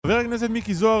חבר הכנסת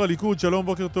מיקי זוהר, הליכוד, שלום,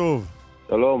 בוקר טוב.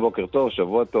 שלום, בוקר טוב,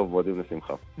 שבוע טוב, מועדים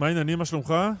לשמחה. מה העניינים, מה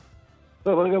שלומך?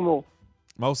 טוב, רגע גמור.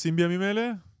 מה עושים בימים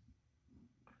אלה?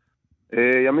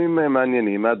 ימים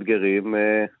מעניינים, מאתגרים,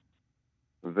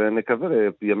 ונקווה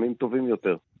ימים טובים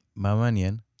יותר. מה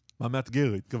מעניין? מה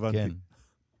מאתגר, התכוונתי.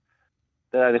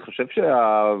 כן. אני חושב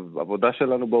שהעבודה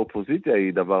שלנו באופוזיציה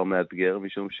היא דבר מאתגר,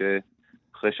 משום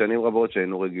שאחרי שנים רבות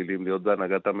שהיינו רגילים להיות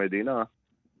בהנהגת המדינה,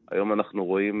 היום אנחנו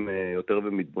רואים יותר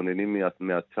ומתבוננים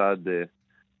מהצד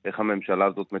איך הממשלה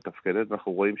הזאת מתפקדת,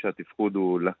 ואנחנו רואים שהתפקוד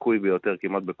הוא לקוי ביותר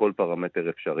כמעט בכל פרמטר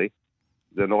אפשרי.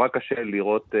 זה נורא קשה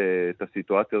לראות את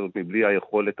הסיטואציה הזאת מבלי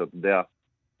היכולת, אתה יודע,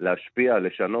 להשפיע,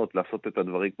 לשנות, לעשות את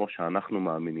הדברים כמו שאנחנו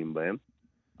מאמינים בהם.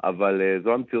 אבל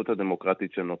זו המציאות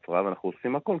הדמוקרטית שנוצרה, ואנחנו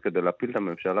עושים הכל כדי להפיל את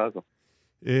הממשלה הזו.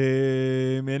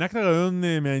 הענקת רעיון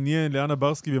מעניין לאנה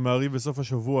ברסקי במעריב בסוף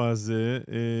השבוע הזה.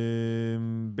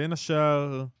 בין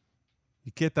השאר,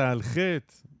 הקטע על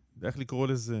חטא, איך לקרוא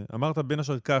לזה? אמרת בין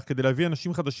השאר כך, כדי להביא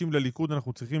אנשים חדשים לליכוד,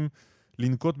 אנחנו צריכים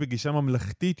לנקוט בגישה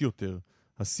ממלכתית יותר.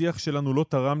 השיח שלנו לא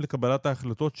תרם לקבלת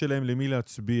ההחלטות שלהם למי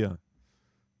להצביע.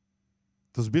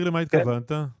 תסביר למה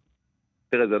התכוונת?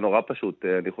 תראה, זה נורא פשוט.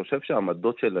 אני חושב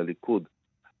שהעמדות של הליכוד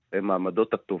הן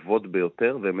העמדות הטובות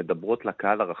ביותר, והן מדברות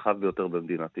לקהל הרחב ביותר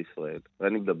במדינת ישראל.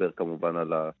 ואני מדבר כמובן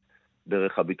על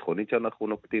הדרך הביטחונית שאנחנו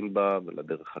נוקטים בה,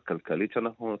 ולדרך הכלכלית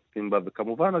שאנחנו נוקטים בה,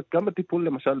 וכמובן גם בטיפול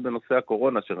למשל בנושא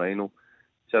הקורונה, שראינו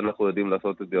שאנחנו יודעים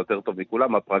לעשות את זה יותר טוב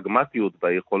מכולם. הפרגמטיות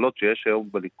והיכולות שיש היום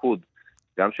בליכוד,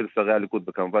 גם של שרי הליכוד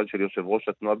וכמובן של יושב ראש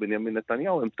התנועה בנימין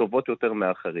נתניהו, הן טובות יותר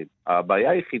מאחרים.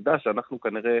 הבעיה היחידה שאנחנו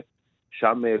כנראה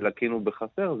שם לקינו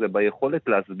בחסר, זה ביכולת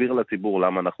להסביר לציבור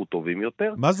למה אנחנו טובים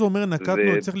יותר. מה זה אומר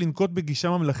נקטנו? צריך לנקוט בגישה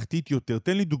ממלכתית יותר.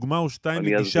 תן לי דוגמה או שתיים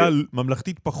בגישה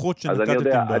ממלכתית פחות שנקטתם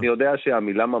בה. אני יודע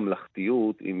שהמילה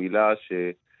ממלכתיות היא מילה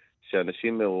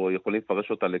שאנשים יכולים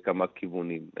לפרש אותה לכמה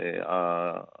כיוונים.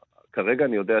 כרגע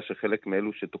אני יודע שחלק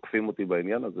מאלו שתוקפים אותי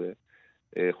בעניין הזה,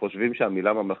 חושבים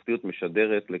שהמילה ממלכתיות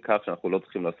משדרת לכך שאנחנו לא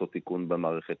צריכים לעשות תיקון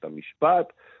במערכת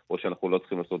המשפט, או שאנחנו לא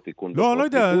צריכים לעשות תיקון לא, לא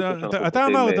יודע, אתה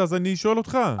אמרת, אז אני שואל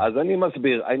אותך. אז אני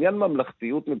מסביר, העניין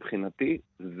ממלכתיות מבחינתי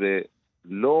זה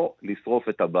לא לשרוף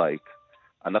את הבית.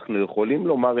 אנחנו יכולים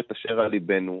לומר את אשר על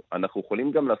ליבנו, אנחנו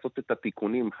יכולים גם לעשות את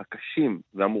התיקונים הקשים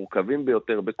והמורכבים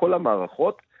ביותר בכל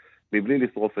המערכות, מבלי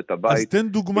לשרוף את הבית. אז תן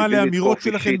דוגמה לאמירות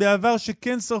שלכם בעבר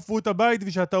שכן שרפו את הבית,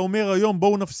 ושאתה אומר היום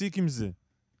בואו נפסיק עם זה.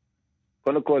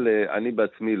 קודם כל, אני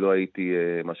בעצמי לא הייתי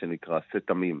מה שנקרא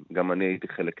סתמים. גם אני הייתי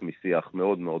חלק משיח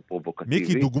מאוד מאוד פרובוקטיבי.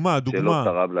 מיקי, דוגמה. שלא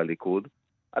תרב לליכוד.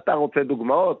 אתה רוצה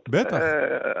דוגמאות? בטח.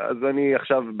 אז אני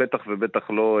עכשיו בטח ובטח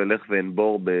לא אלך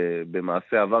ואנבור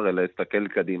במעשה עבר, אלא אסתכל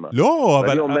קדימה. לא,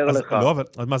 אבל... לא,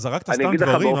 אבל מה, זרקת סתם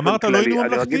דברים? אמרת לא היינו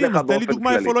ממלכתיים, אז תן לי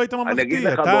דוגמה איפה לא היית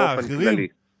ממלכתי. אתה, אחרים.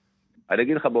 אני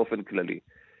אגיד לך באופן כללי.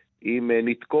 אם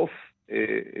נתקוף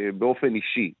באופן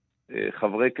אישי,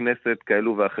 חברי כנסת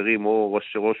כאלו ואחרים, או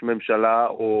ראש ממשלה,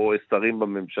 או שרים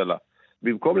בממשלה.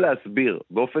 במקום להסביר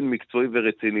באופן מקצועי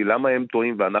ורציני למה הם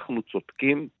טועים ואנחנו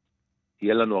צודקים,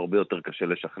 יהיה לנו הרבה יותר קשה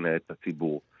לשכנע את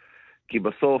הציבור. כי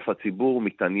בסוף הציבור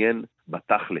מתעניין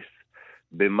בתכלס,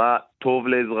 במה טוב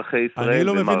לאזרחי ישראל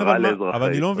ומה רע לאזרחי ישראל. אבל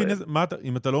אני לא מבין,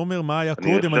 אם אתה לא אומר מה היה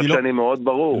קודם, אני חושב שאני מאוד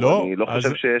ברור. אני לא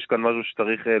חושב שיש כאן משהו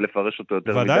שצריך לפרש אותו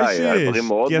יותר מדי. ודאי שיש,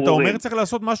 כי אתה אומר צריך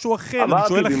לעשות משהו אחר, אני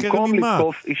שואל אחר ממה.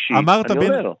 אני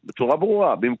אומר, בצורה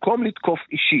ברורה, במקום לתקוף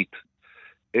אישית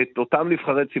את אותם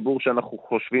נבחרי ציבור שאנחנו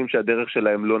חושבים שהדרך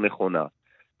שלהם לא נכונה,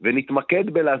 ונתמקד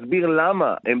בלהסביר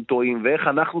למה הם טועים ואיך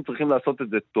אנחנו צריכים לעשות את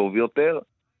זה טוב יותר,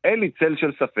 אין לי צל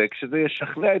של ספק שזה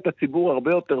ישכנע את הציבור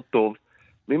הרבה יותר טוב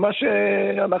ממה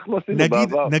שאנחנו עשינו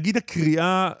בעבר. נגיד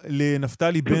הקריאה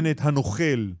לנפתלי בנט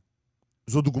הנוכל,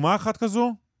 זו דוגמה אחת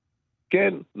כזו?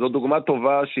 כן, זו דוגמה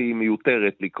טובה שהיא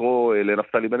מיותרת. לקרוא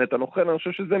לנפתלי בנט הנוכל, אני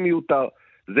חושב שזה מיותר.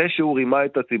 זה שהוא רימה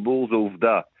את הציבור זו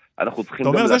עובדה. אנחנו צריכים...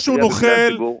 אתה אומר, זה שהוא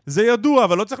נוכל, זה ידוע,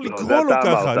 אבל לא צריך לקרוא לו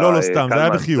ככה. לא, סתם,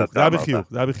 זה היה בחיוך.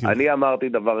 אני אמרתי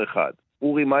דבר אחד.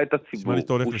 הוא רימה את הציבור,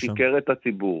 הוא שיקר את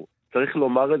הציבור. צריך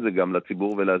לומר את זה גם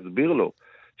לציבור ולהסביר לו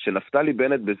שנפתלי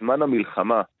בנט בזמן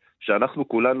המלחמה, שאנחנו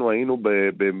כולנו היינו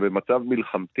במצב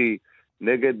מלחמתי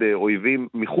נגד אויבים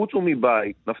מחוץ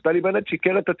ומבית, נפתלי בנט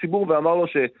שיקר את הציבור ואמר לו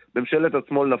שממשלת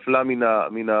השמאל נפלה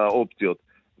מן האופציות.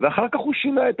 ואחר כך הוא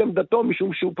שינה את עמדתו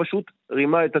משום שהוא פשוט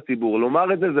רימה את הציבור.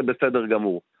 לומר את זה זה בסדר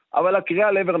גמור. אבל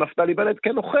הקריאה לעבר נפתלי בנט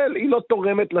כנוכל, היא לא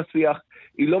תורמת לשיח,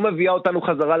 היא לא מביאה אותנו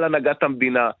חזרה להנהגת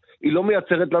המדינה, היא לא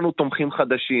מייצרת לנו תומכים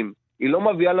חדשים, היא לא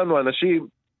מביאה לנו אנשים,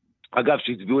 אגב,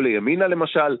 שהצביעו לימינה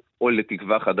למשל, או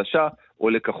לתקווה חדשה, או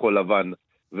לכחול לבן.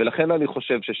 ולכן אני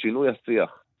חושב ששינוי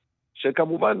השיח,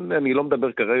 שכמובן אני לא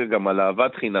מדבר כרגע גם על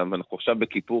אהבת חינם, אנחנו עכשיו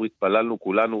בכיפור התפללנו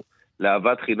כולנו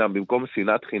לאהבת חינם, במקום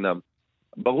שנאת חינם.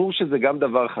 ברור שזה גם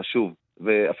דבר חשוב,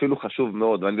 ואפילו חשוב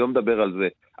מאוד, ואני לא מדבר על זה,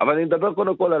 אבל אני מדבר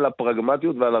קודם כל על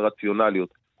הפרגמטיות ועל הרציונליות.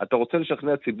 אתה רוצה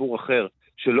לשכנע ציבור אחר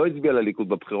שלא הצביע לליכוד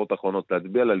בבחירות האחרונות,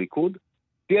 להצביע לליכוד?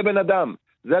 תהיה בן אדם,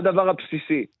 זה הדבר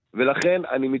הבסיסי, ולכן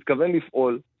אני מתכוון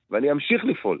לפעול, ואני אמשיך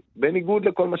לפעול, בניגוד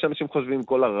לכל מה שאנשים חושבים,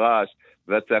 כל הרעש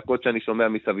והצעקות שאני שומע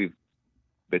מסביב.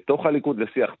 בתוך הליכוד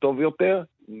לשיח טוב יותר,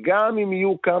 גם אם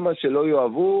יהיו כמה שלא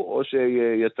יאהבו או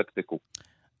שיצקתקו.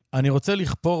 אני רוצה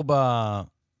לכפור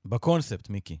בקונספט,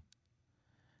 מיקי.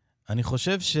 אני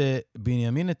חושב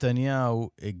שבנימין נתניהו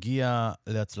הגיע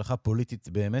להצלחה פוליטית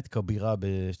באמת כבירה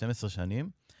ב-12 שנים,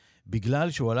 בגלל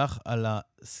שהוא הלך על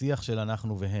השיח של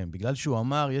אנחנו והם, בגלל שהוא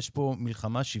אמר, יש פה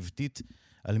מלחמה שבטית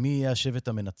על מי יהיה השבט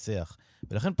המנצח.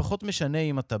 ולכן פחות משנה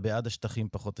אם אתה בעד השטחים,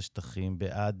 פחות השטחים,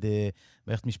 בעד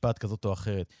מערכת משפט כזאת או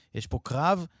אחרת. יש פה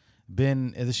קרב בין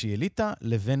איזושהי אליטה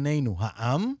לבינינו,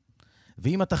 העם,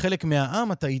 ואם אתה חלק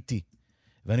מהעם, אתה איתי.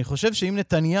 ואני חושב שאם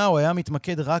נתניהו היה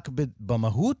מתמקד רק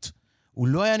במהות, הוא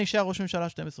לא היה נשאר ראש ממשלה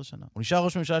 12 שנה. הוא נשאר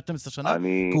ראש ממשלה 12 שנה,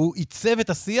 כי הוא עיצב את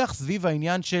השיח סביב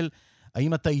העניין של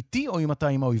האם אתה איתי או אם אתה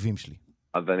עם האויבים שלי.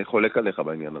 אז אני חולק עליך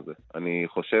בעניין הזה. אני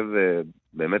חושב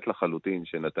באמת לחלוטין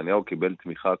שנתניהו קיבל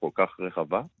תמיכה כל כך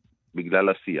רחבה בגלל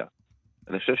עשייה.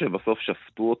 אני חושב שבסוף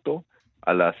שפטו אותו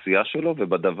על העשייה שלו,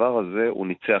 ובדבר הזה הוא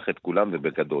ניצח את כולם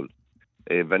ובגדול.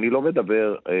 ואני לא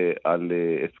מדבר על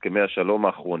הסכמי השלום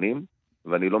האחרונים,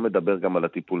 ואני לא מדבר גם על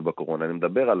הטיפול בקורונה. אני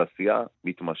מדבר על עשייה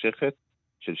מתמשכת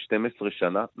של 12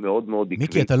 שנה מאוד מאוד עקבית.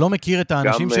 מיקי, אתה לא מכיר את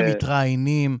האנשים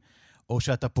שמתראיינים, או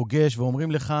שאתה פוגש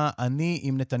ואומרים לך, אני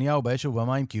עם נתניהו באש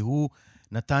ובמים, כי הוא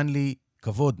נתן לי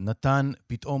כבוד, נתן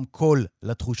פתאום קול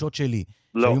לתחושות שלי,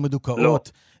 שהיו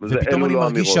מדוכאות, ופתאום אני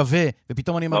מרגיש שווה,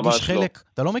 ופתאום אני מרגיש חלק.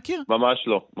 אתה לא מכיר? ממש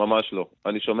לא, ממש לא.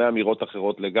 אני שומע אמירות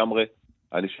אחרות לגמרי,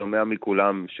 אני שומע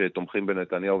מכולם שתומכים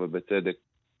בנתניהו ובצדק,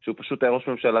 שהוא פשוט היה ראש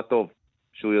ממשלה טוב,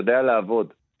 שהוא יודע לעבוד,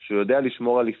 שהוא יודע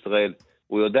לשמור על ישראל,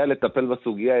 הוא יודע לטפל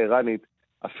בסוגיה האיראנית,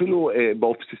 אפילו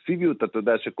באובססיביות, אתה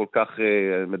יודע, שכל כך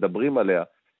מדברים עליה,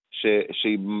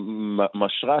 שהיא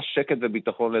משרה שקט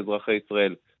וביטחון לאזרחי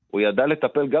ישראל. הוא ידע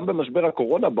לטפל גם במשבר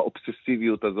הקורונה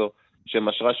באובססיביות הזו,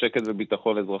 שמשרה שקט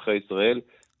וביטחון לאזרחי ישראל.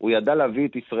 הוא ידע להביא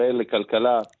את ישראל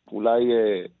לכלכלה אולי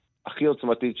הכי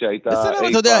עוצמתית שהייתה. בסדר,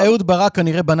 אתה יודע, אהוד ברק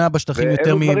כנראה בנה בשטחים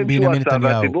יותר מבנימין נתניהו.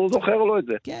 והציבור זוכר לו את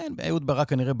זה. כן, אהוד ברק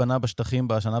כנראה בנה בשטחים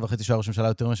בשנה וחצי של ראש ממשלה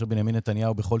יותר מאשר בנימין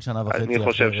נתניהו בכל שנה וחצי. אני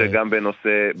חושב שגם בנושא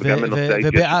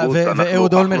ההתיישבות,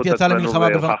 ואהוד אולמרט יצא למלחמה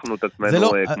והוכחנו את עצמנו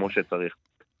כמו שצריך.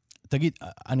 תגיד,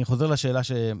 אני חוזר לשאלה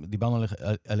שדיברנו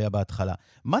עליה בהתחלה.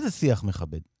 מה זה שיח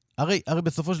מכבד? הרי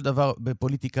בסופו של דבר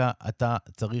בפוליטיקה אתה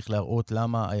צריך להראות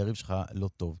למה היריב שלך לא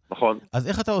טוב. נכון. אז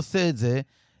איך אתה עושה את זה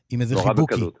עם איזה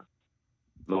חיבוקי?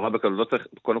 נורא בקלות. לא צריך,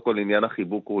 קודם כל עניין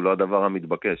החיבוק הוא לא הדבר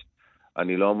המתבקש.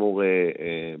 אני לא אמור,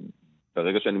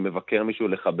 ברגע שאני מבקר מישהו,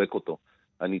 לחבק אותו.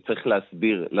 אני צריך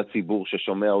להסביר לציבור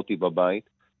ששומע אותי בבית,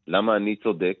 למה אני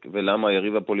צודק ולמה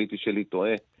היריב הפוליטי שלי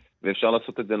טועה. ואפשר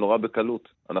לעשות את זה נורא בקלות.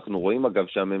 אנחנו רואים אגב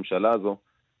שהממשלה הזו,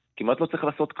 כמעט לא צריך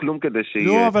לעשות כלום כדי שיהיה...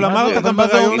 לא, אבל אמרת גם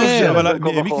ברעיון הזה,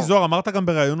 מיקי זוהר, אמרת גם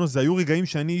ברעיון הזה, היו רגעים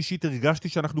שאני אישית הרגשתי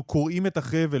שאנחנו קוראים את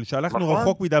החבל, שהלכנו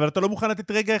רחוק מדי, אבל אתה לא מוכן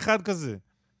לתת רגע אחד כזה.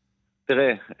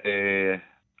 תראה,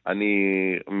 אני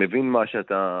מבין מה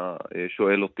שאתה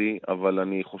שואל אותי, אבל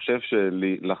אני חושב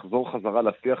שלחזור חזרה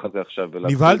לשיח הזה עכשיו...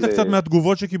 נבהלת קצת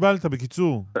מהתגובות שקיבלת,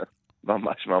 בקיצור.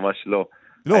 ממש, ממש לא.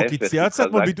 לא, כי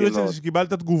צייצת בביטוי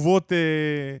שקיבלת תגובות...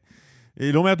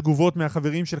 לא מעט תגובות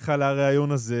מהחברים שלך על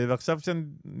הרעיון הזה, ועכשיו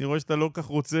שאני רואה שאתה לא כך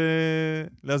רוצה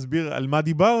להסביר על מה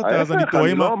דיברת, אז אני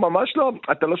טועה... לא, ממש לא,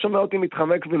 אתה לא שומע אותי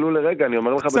מתחמק ולו לרגע, אני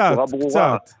אומר לך בצורה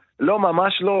ברורה. קצת. לא,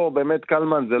 ממש לא, באמת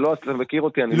קלמן, זה לא, אתה מכיר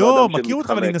אותי, אני לא אדם שמתחמק. לא, מכיר אותך,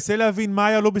 אבל אני אנסה להבין מה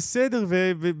היה לא בסדר,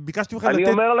 וביקשתי ממך לתת...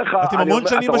 אני אומר לך, אתם המון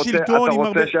שנים בשלטון, עם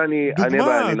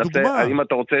הרבה... דוגמה. אם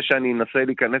אתה רוצה שאני אנסה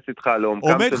להיכנס איתך לעומקם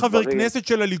של דברים... עומד חבר כנסת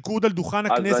של הליכוד על דוכן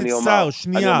הכנסת, שר,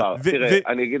 שנייה,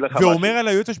 ואומר על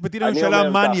היועץ המשפטי לממשלה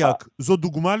מניאק, זו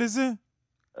דוגמה לזה?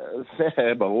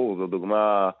 זה ברור, זו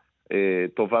דוגמה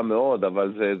טובה מאוד,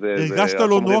 אבל זה... הרגשת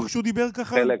לא נוח שהוא דיבר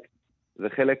ככה? זה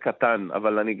חלק קטן,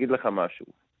 אבל אני אגיד לך משהו.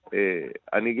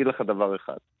 אני אגיד לך דבר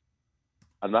אחד.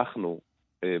 אנחנו,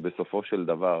 בסופו של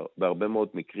דבר, בהרבה מאוד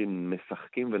מקרים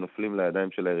משחקים ונופלים לידיים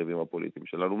של היריבים הפוליטיים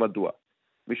שלנו. מדוע?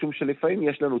 משום שלפעמים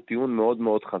יש לנו טיעון מאוד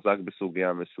מאוד חזק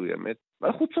בסוגיה מסוימת,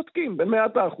 ואנחנו צודקים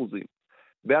ב100%.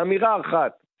 באמירה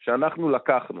אחת שאנחנו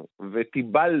לקחנו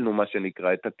וטיבלנו מה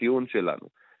שנקרא את הטיעון שלנו,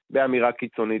 באמירה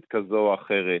קיצונית כזו או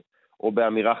אחרת, או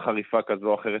באמירה חריפה כזו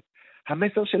או אחרת,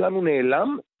 המסר שלנו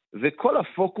נעלם, וכל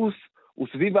הפוקוס הוא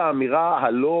סביב האמירה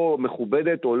הלא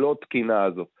מכובדת או לא תקינה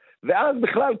הזו. ואז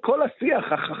בכלל כל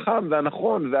השיח החכם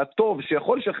והנכון והטוב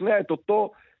שיכול לשכנע את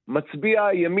אותו מצביע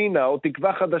ימינה, או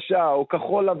תקווה חדשה, או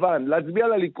כחול לבן, להצביע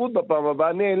לליכוד בפעם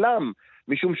הבאה נעלם,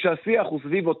 משום שהשיח הוא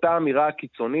סביב אותה אמירה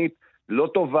הקיצונית, לא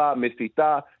טובה,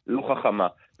 מסיתה, לא חכמה.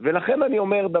 ולכן אני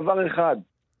אומר דבר אחד,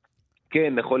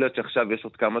 כן, יכול להיות שעכשיו יש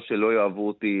עוד כמה שלא יאהבו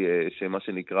אותי, שמה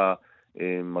שנקרא,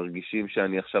 מרגישים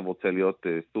שאני עכשיו רוצה להיות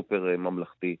סופר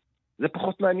ממלכתי. זה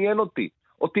פחות מעניין אותי.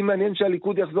 אותי מעניין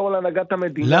שהליכוד יחזור להנהגת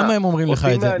המדינה. למה הם אומרים לך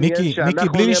את זה? מיקי,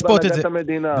 בלי לשפוט את זה,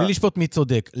 בלי לשפוט מי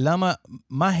צודק.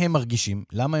 מה הם מרגישים?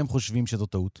 למה הם חושבים שזו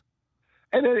טעות?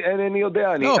 אני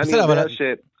יודע.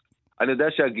 אני יודע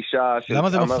שהגישה... למה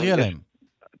זה מפריע להם?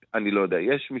 אני לא יודע.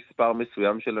 יש מספר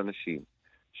מסוים של אנשים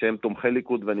שהם תומכי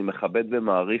ליכוד, ואני מכבד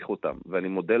ומעריך אותם, ואני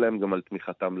מודה להם גם על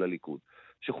תמיכתם לליכוד,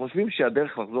 שחושבים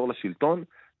שהדרך לחזור לשלטון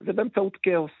זה באמצעות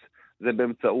כאוס, זה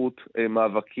באמצעות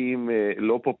מאבקים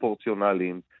לא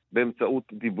פרופורציונליים, באמצעות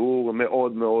דיבור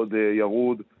מאוד מאוד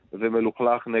ירוד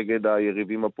ומלוכלך נגד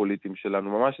היריבים הפוליטיים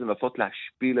שלנו, ממש לנסות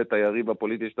להשפיל את היריב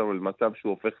הפוליטי שלנו למצב שהוא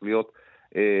הופך להיות,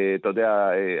 אתה יודע,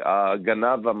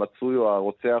 הגנב המצוי או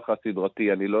הרוצח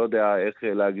הסדרתי, אני לא יודע איך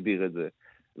להגדיר את זה.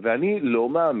 ואני לא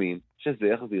מאמין שזה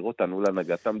יחזיר אותנו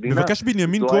להנהגת המדינה. מבקש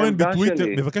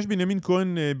בנימין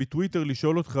כהן בטוויטר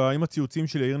לשאול אותך האם הציוצים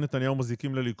של יאיר נתניהו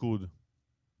מזיקים לליכוד.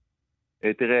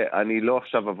 תראה, אני לא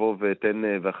עכשיו אבוא ואתן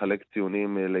ואחלק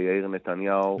ציונים ליאיר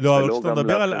נתניהו. לא, אבל כשאתה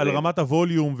מדבר על רמת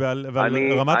הווליום ועל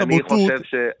רמת הבוטות,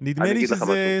 נדמה לי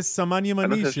שזה סמן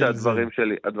ימני של זה. אני חושב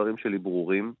שהדברים שלי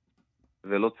ברורים,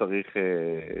 ולא צריך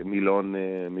מילון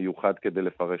מיוחד כדי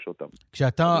לפרש אותם.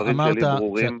 כשאתה אמרת...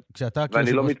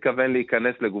 ואני לא מתכוון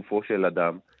להיכנס לגופו של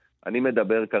אדם. אני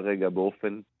מדבר כרגע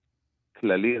באופן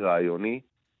כללי, רעיוני,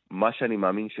 מה שאני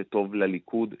מאמין שטוב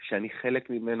לליכוד, שאני חלק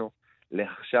ממנו,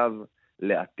 לעכשיו,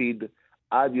 לעתיד,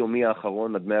 עד יומי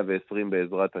האחרון, עד 120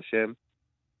 בעזרת השם.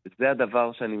 זה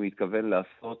הדבר שאני מתכוון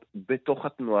לעשות בתוך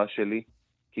התנועה שלי,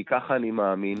 כי ככה אני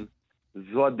מאמין,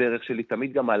 זו הדרך שלי,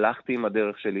 תמיד גם הלכתי עם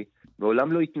הדרך שלי,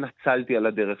 מעולם לא התנצלתי על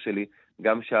הדרך שלי,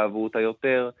 גם שאהבו אותה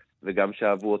יותר, וגם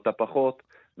שאהבו אותה פחות,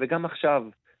 וגם עכשיו,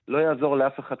 לא יעזור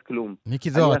לאף אחד כלום. מיקי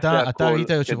זוהר, אתה היית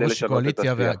יושב ראש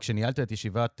הקואליציה, וכשניהלת את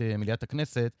ישיבת מליאת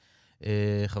הכנסת,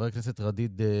 חבר הכנסת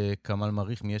רדיד כמאל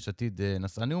מריח מיש עתיד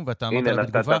נשא נאום, ואתה אמרת לה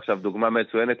בתגובה... הנה, נתת עכשיו דוגמה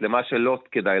מצוינת למה שלא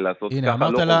כדאי לעשות, הנה,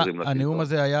 אמרת לה, הנאום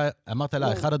הזה היה, אמרת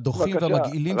לה, אחד הדוחים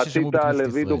והמגעילים ששמעו בכנסת ישראל.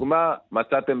 רצית להביא דוגמה,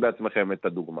 מצאתם בעצמכם את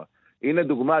הדוגמה. הנה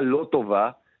דוגמה לא טובה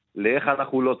לאיך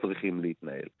אנחנו לא צריכים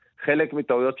להתנהל. חלק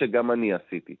מטעויות שגם אני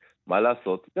עשיתי. מה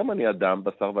לעשות? גם אני אדם,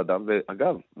 בשר ודם,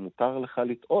 ואגב, מותר לך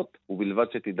לטעות, ובלבד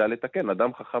שתדע לתקן.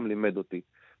 אדם חכם לימד אותי.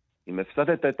 אם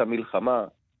הפסדת את המלחמה,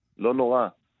 לא נורא.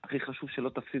 הכי חשוב שלא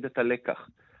תפסיד את הלקח.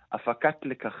 הפקת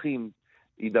לקחים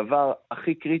היא דבר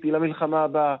הכי קריטי למלחמה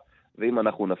הבאה, ואם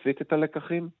אנחנו נפיק את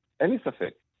הלקחים, אין לי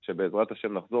ספק שבעזרת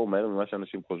השם נחזור מהר ממה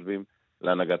שאנשים חושבים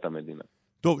להנהגת המדינה.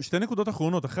 טוב, שתי נקודות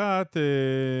אחרונות. אחת,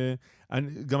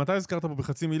 גם אתה הזכרת פה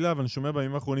בחצי מילה, ואני שומע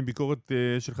בימים האחרונים ביקורת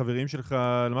של חברים שלך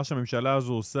על מה שהממשלה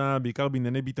הזו עושה, בעיקר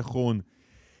בענייני ביטחון.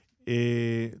 אתה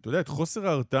יודע, את חוסר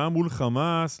ההרתעה מול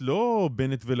חמאס, לא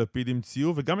בנט ולפיד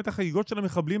המציאו, וגם את החגיגות של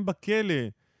המחבלים בכלא.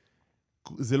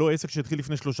 זה לא עסק שהתחיל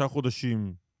לפני 3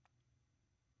 חודשים.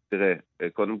 תראה,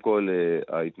 קודם כל,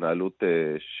 ההתנהלות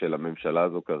של הממשלה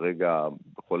הזו כרגע,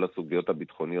 בכל הסוגיות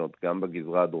הביטחוניות, גם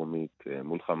בגזרה הדרומית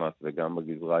מול חמאס וגם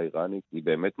בגזרה האיראנית, היא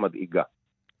באמת מדאיגה.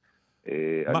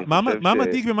 מה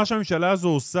מדאיג במה שהממשלה הזו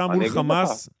עושה מול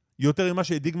חמאס יותר ממה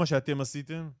שהדאיג מה שאתם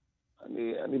עשיתם?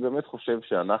 אני באמת חושב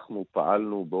שאנחנו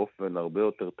פעלנו באופן הרבה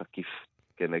יותר תקיף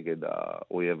כנגד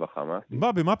האויב החמאס.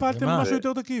 במה פעלתם משהו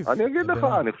יותר תקיף? אני אגיד לך,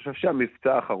 אני חושב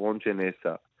שהמבצע האחרון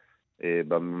שנעשה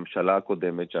בממשלה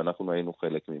הקודמת שאנחנו היינו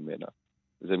חלק ממנה,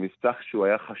 זה מבצע שהוא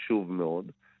היה חשוב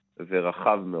מאוד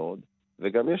ורחב מאוד,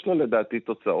 וגם יש לו לדעתי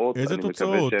תוצאות. איזה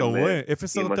תוצאות? אתה רואה?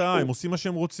 אפס הרתעה, הם עושים מה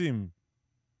שהם רוצים.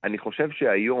 אני חושב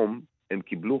שהיום הם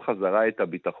קיבלו חזרה את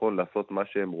הביטחון לעשות מה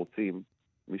שהם רוצים,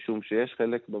 משום שיש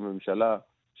חלק בממשלה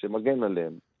שמגן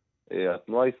עליהם.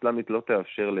 התנועה האסלאמית לא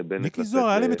תאפשר לבנט... מיקי זוהר,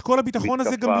 היה להם את כל הביטחון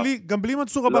הזה גם בלי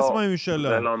מנסור עבאס מהממשלה.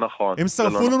 זה לא נכון. הם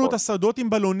שרפו לנו את השדות עם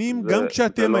בלונים גם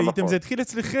כשאתם הייתם, זה התחיל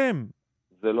אצלכם.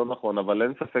 זה לא נכון, אבל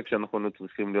אין ספק שאנחנו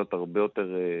צריכים להיות הרבה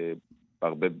יותר,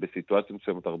 בסיטואציה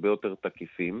מסוימת הרבה יותר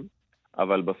תקיפים,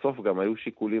 אבל בסוף גם היו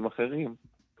שיקולים אחרים,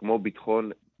 כמו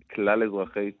ביטחון כלל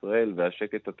אזרחי ישראל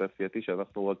והשקט התעשייתי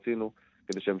שאנחנו רצינו,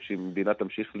 כדי שהמדינה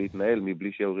תמשיך להתנהל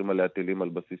מבלי שיורים עליה טילים על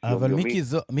בסיס יומיומי.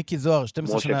 אבל מיקי זוהר,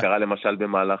 12 שנה... כמו שקרה למשל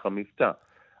במהלך המבצע.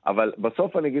 אבל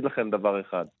בסוף אני אגיד לכם דבר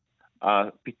אחד.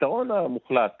 הפתרון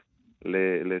המוחלט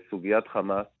לסוגיית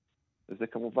חמאס, זה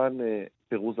כמובן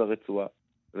פירוז הרצועה.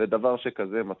 ודבר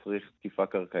שכזה מצריך תקיפה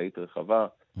קרקעית רחבה,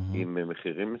 עם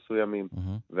מחירים מסוימים.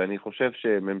 ואני חושב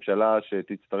שממשלה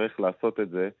שתצטרך לעשות את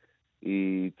זה,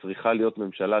 היא צריכה להיות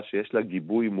ממשלה שיש לה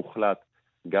גיבוי מוחלט,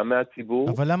 גם מהציבור,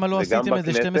 אבל למה לא עשיתם את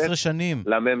זה 12 שנים?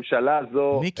 לממשלה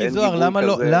הזו מיקי זוהר,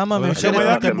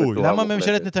 למה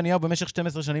ממשלת נתניהו במשך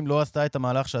 12 שנים לא עשתה את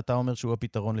המהלך שאתה אומר שהוא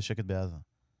הפתרון לשקט בעזה?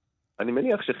 אני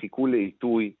מניח שחיכו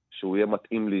לעיתוי שהוא יהיה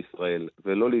מתאים לישראל,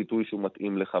 ולא לעיתוי שהוא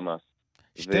מתאים לחמאס.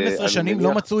 12 שנים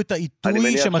לא מצאו את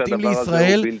העיתוי שמתאים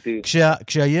לישראל,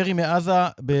 כשהירי מעזה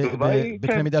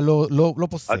בקנה מידה לא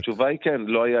פוסק. התשובה היא כן,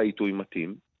 לא היה עיתוי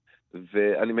מתאים,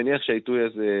 ואני מניח שהעיתוי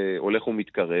הזה הולך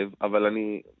ומתקרב, אבל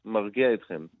אני מרגיע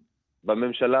אתכם,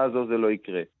 בממשלה הזו זה לא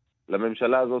יקרה.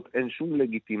 לממשלה הזאת אין שום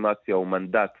לגיטימציה או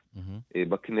מנדט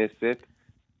בכנסת,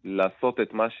 לעשות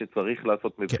את מה שצריך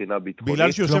לעשות מבחינה ביטחונית.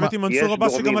 בגלל שיושבת עם מנסור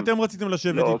עבאס שגם אתם רציתם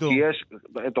לשבת איתו. לא, כי יש,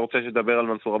 אתה רוצה שדבר על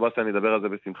מנסור עבאס, אני אדבר על זה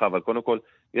בשמחה, אבל קודם כל,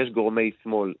 יש גורמי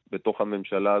שמאל בתוך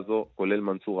הממשלה הזו, כולל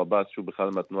מנסור עבאס, שהוא בכלל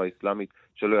מהתנועה האסלאמית,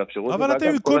 שלא יאפשרו. אבל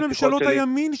אתם כל ממשלות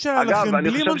הימין שהיה לכם,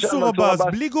 בלי מנסור עבאס,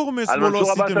 בלי גורמי שמאל לא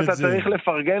עשיתם את זה. על מנסור עבאס אתה צריך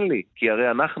לפרגן לי, כי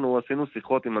הרי אנחנו עשינו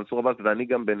שיחות עם מנסור עבאס, ואני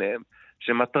גם ביניהם,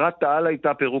 שמטרת העל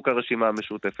הייתה פירוק הרשימה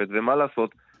המשותפת, ומה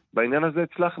לעשות? בעניין הזה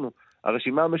הצלחנו.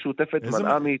 הרשימה המשותפת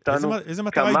מנעה מאיתנו איזה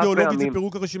מטרה אידיאולוגית זה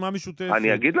פירוק הרשימה המשותפת?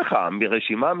 אני אגיד לך,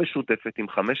 הרשימה המשותפת עם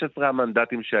 15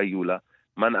 המנדטים שהיו לה,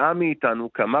 מנעה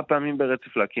מאיתנו כמה פעמים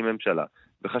ברצף להקים ממשלה,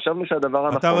 וחשבנו שהדבר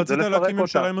הנכון זה לפרק אותה. אתה רצית להקים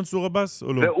ממשלה עם מנסור עבאס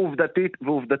או לא?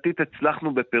 ועובדתית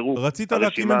הצלחנו בפירוק רצית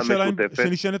להקים ממשלה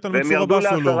שנשענת על מנסור עבאס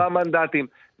או לא? והם ירדו ל10 מנדטים,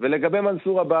 ולגבי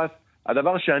מנסור עבאס,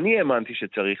 הדבר שאני האמנתי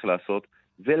שצריך לעשות,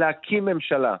 זה להקים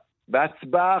ממשלה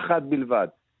בהצבעה אחת בלבד,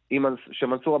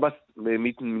 שמנסור עבאס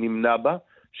נמנע בה,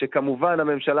 שכמובן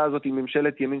הממשלה הזאת היא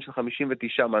ממשלת ימין של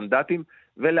 59 מנדטים,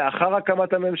 ולאחר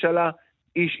הקמת הממשלה,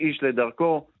 איש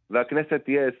לדרכו, והכנסת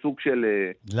תהיה סוג של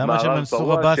מערב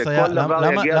פרוע, שכל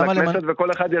דבר יגיע לכנסת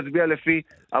וכל אחד יצביע לפי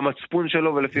המצפון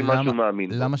שלו ולפי מה שהוא מאמין.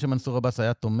 למה שמנסור עבאס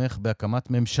היה תומך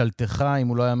בהקמת ממשלתך אם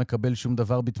הוא לא היה מקבל שום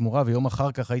דבר בתמורה, ויום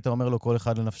אחר כך היית אומר לו כל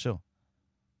אחד לנפשו?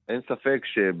 אין ספק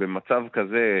שבמצב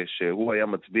כזה שהוא היה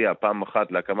מצביע פעם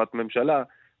אחת להקמת ממשלה,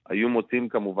 היו מוצאים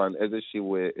כמובן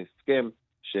איזשהו הסכם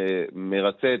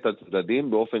שמרצה את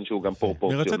הצדדים באופן שהוא גם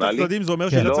פרופורציונלי. מרצה את הצדדים זה אומר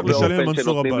שלא צריך לשלם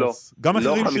למנסור עבאס. גם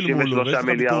אחרים שילמו לו, לא 53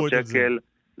 מיליארד שקל,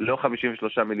 לא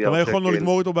 53 מיליארד שקל. כמה יכולנו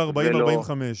לגמור איתו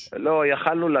ב-40-45? לא,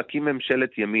 יכלנו להקים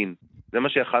ממשלת ימין. זה מה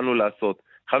שיכלנו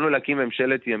לעשות. יכלנו להקים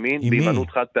ממשלת ימין בהימנעות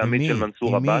חד פעמית של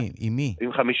מנסור עבאס,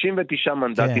 עם 59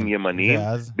 מנדטים ימניים,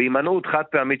 בהימנעות חד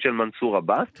פעמית של מנסור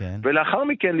עבאס, ולאחר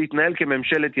מכן להתנהל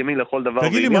כממשלת ימין לכל דבר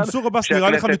ועניין. תגיד לי, מנסור עבאס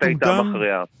נראה לך מטומטם?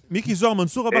 מיקי זוהר,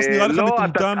 מנסור עבאס נראה לך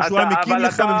מטומטם, שהוא היה מקים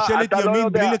לך ממשלת ימין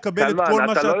בלי לקבל את כל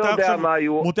מה שאתה עכשיו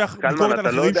מותח ביקורת על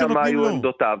אחרים שנותנים לו?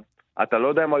 אתה לא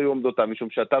יודע מה היו עמדותיו, משום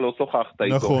שאתה לא שוחחת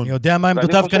איתו. אני יודע מה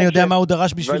עמדותיו, כי אני יודע מה הוא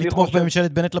דרש בשביל לתמוך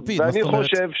בממשלת בנט-לפיד.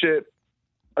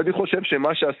 אני חושב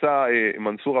שמה שעשה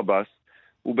מנסור עבאס,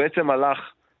 הוא בעצם הלך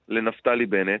לנפתלי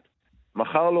בנט,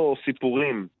 מכר לו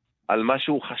סיפורים על מה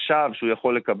שהוא חשב שהוא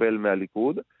יכול לקבל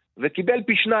מהליכוד, וקיבל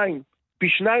פי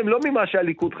שניים לא ממה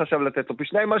שהליכוד חשב לתת לו, פי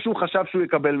שניים מה שהוא חשב שהוא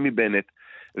יקבל מבנט.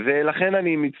 ולכן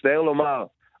אני מצטער לומר,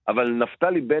 אבל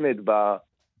נפתלי בנט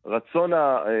ברצון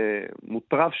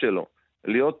המוטרף שלו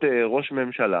להיות ראש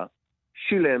ממשלה,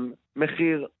 שילם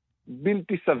מחיר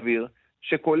בלתי סביר,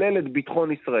 שכולל את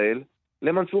ביטחון ישראל,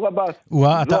 למנסור עבאס.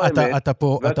 אתה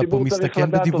פה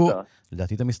מסתכן בדיבור,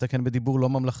 לדעתי אתה מסתכן בדיבור לא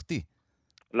ממלכתי.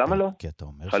 למה לא? כי אתה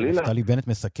אומר שנפתלי בנט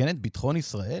מסכן את ביטחון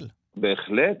ישראל.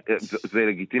 בהחלט, זה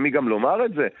לגיטימי גם לומר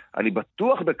את זה. אני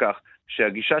בטוח בכך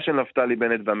שהגישה של נפתלי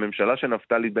בנט והממשלה של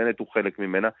נפתלי בנט הוא חלק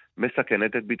ממנה,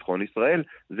 מסכנת את ביטחון ישראל.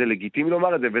 זה לגיטימי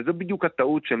לומר את זה, וזה בדיוק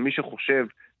הטעות של מי שחושב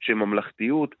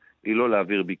שממלכתיות היא לא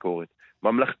להעביר ביקורת.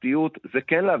 ממלכתיות זה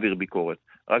כן להעביר ביקורת,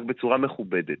 רק בצורה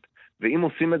מכובדת. ואם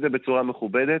עושים את זה בצורה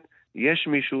מכובדת, יש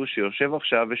מישהו שיושב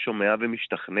עכשיו ושומע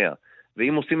ומשתכנע.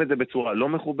 ואם עושים את זה בצורה לא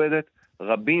מכובדת,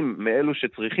 רבים מאלו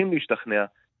שצריכים להשתכנע,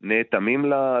 נאטמים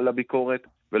לביקורת,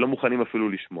 ולא מוכנים אפילו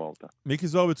לשמוע אותה. מיקי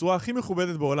זוהר, בצורה הכי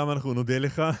מכובדת בעולם אנחנו נודה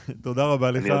לך. תודה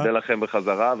רבה לך. אני נודה לכם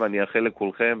בחזרה, ואני אאחל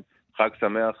לכולכם חג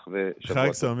שמח ושבוע טוב.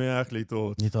 חג שמח,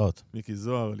 להתראות. להתראות. מיקי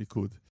זוהר, ליכוד.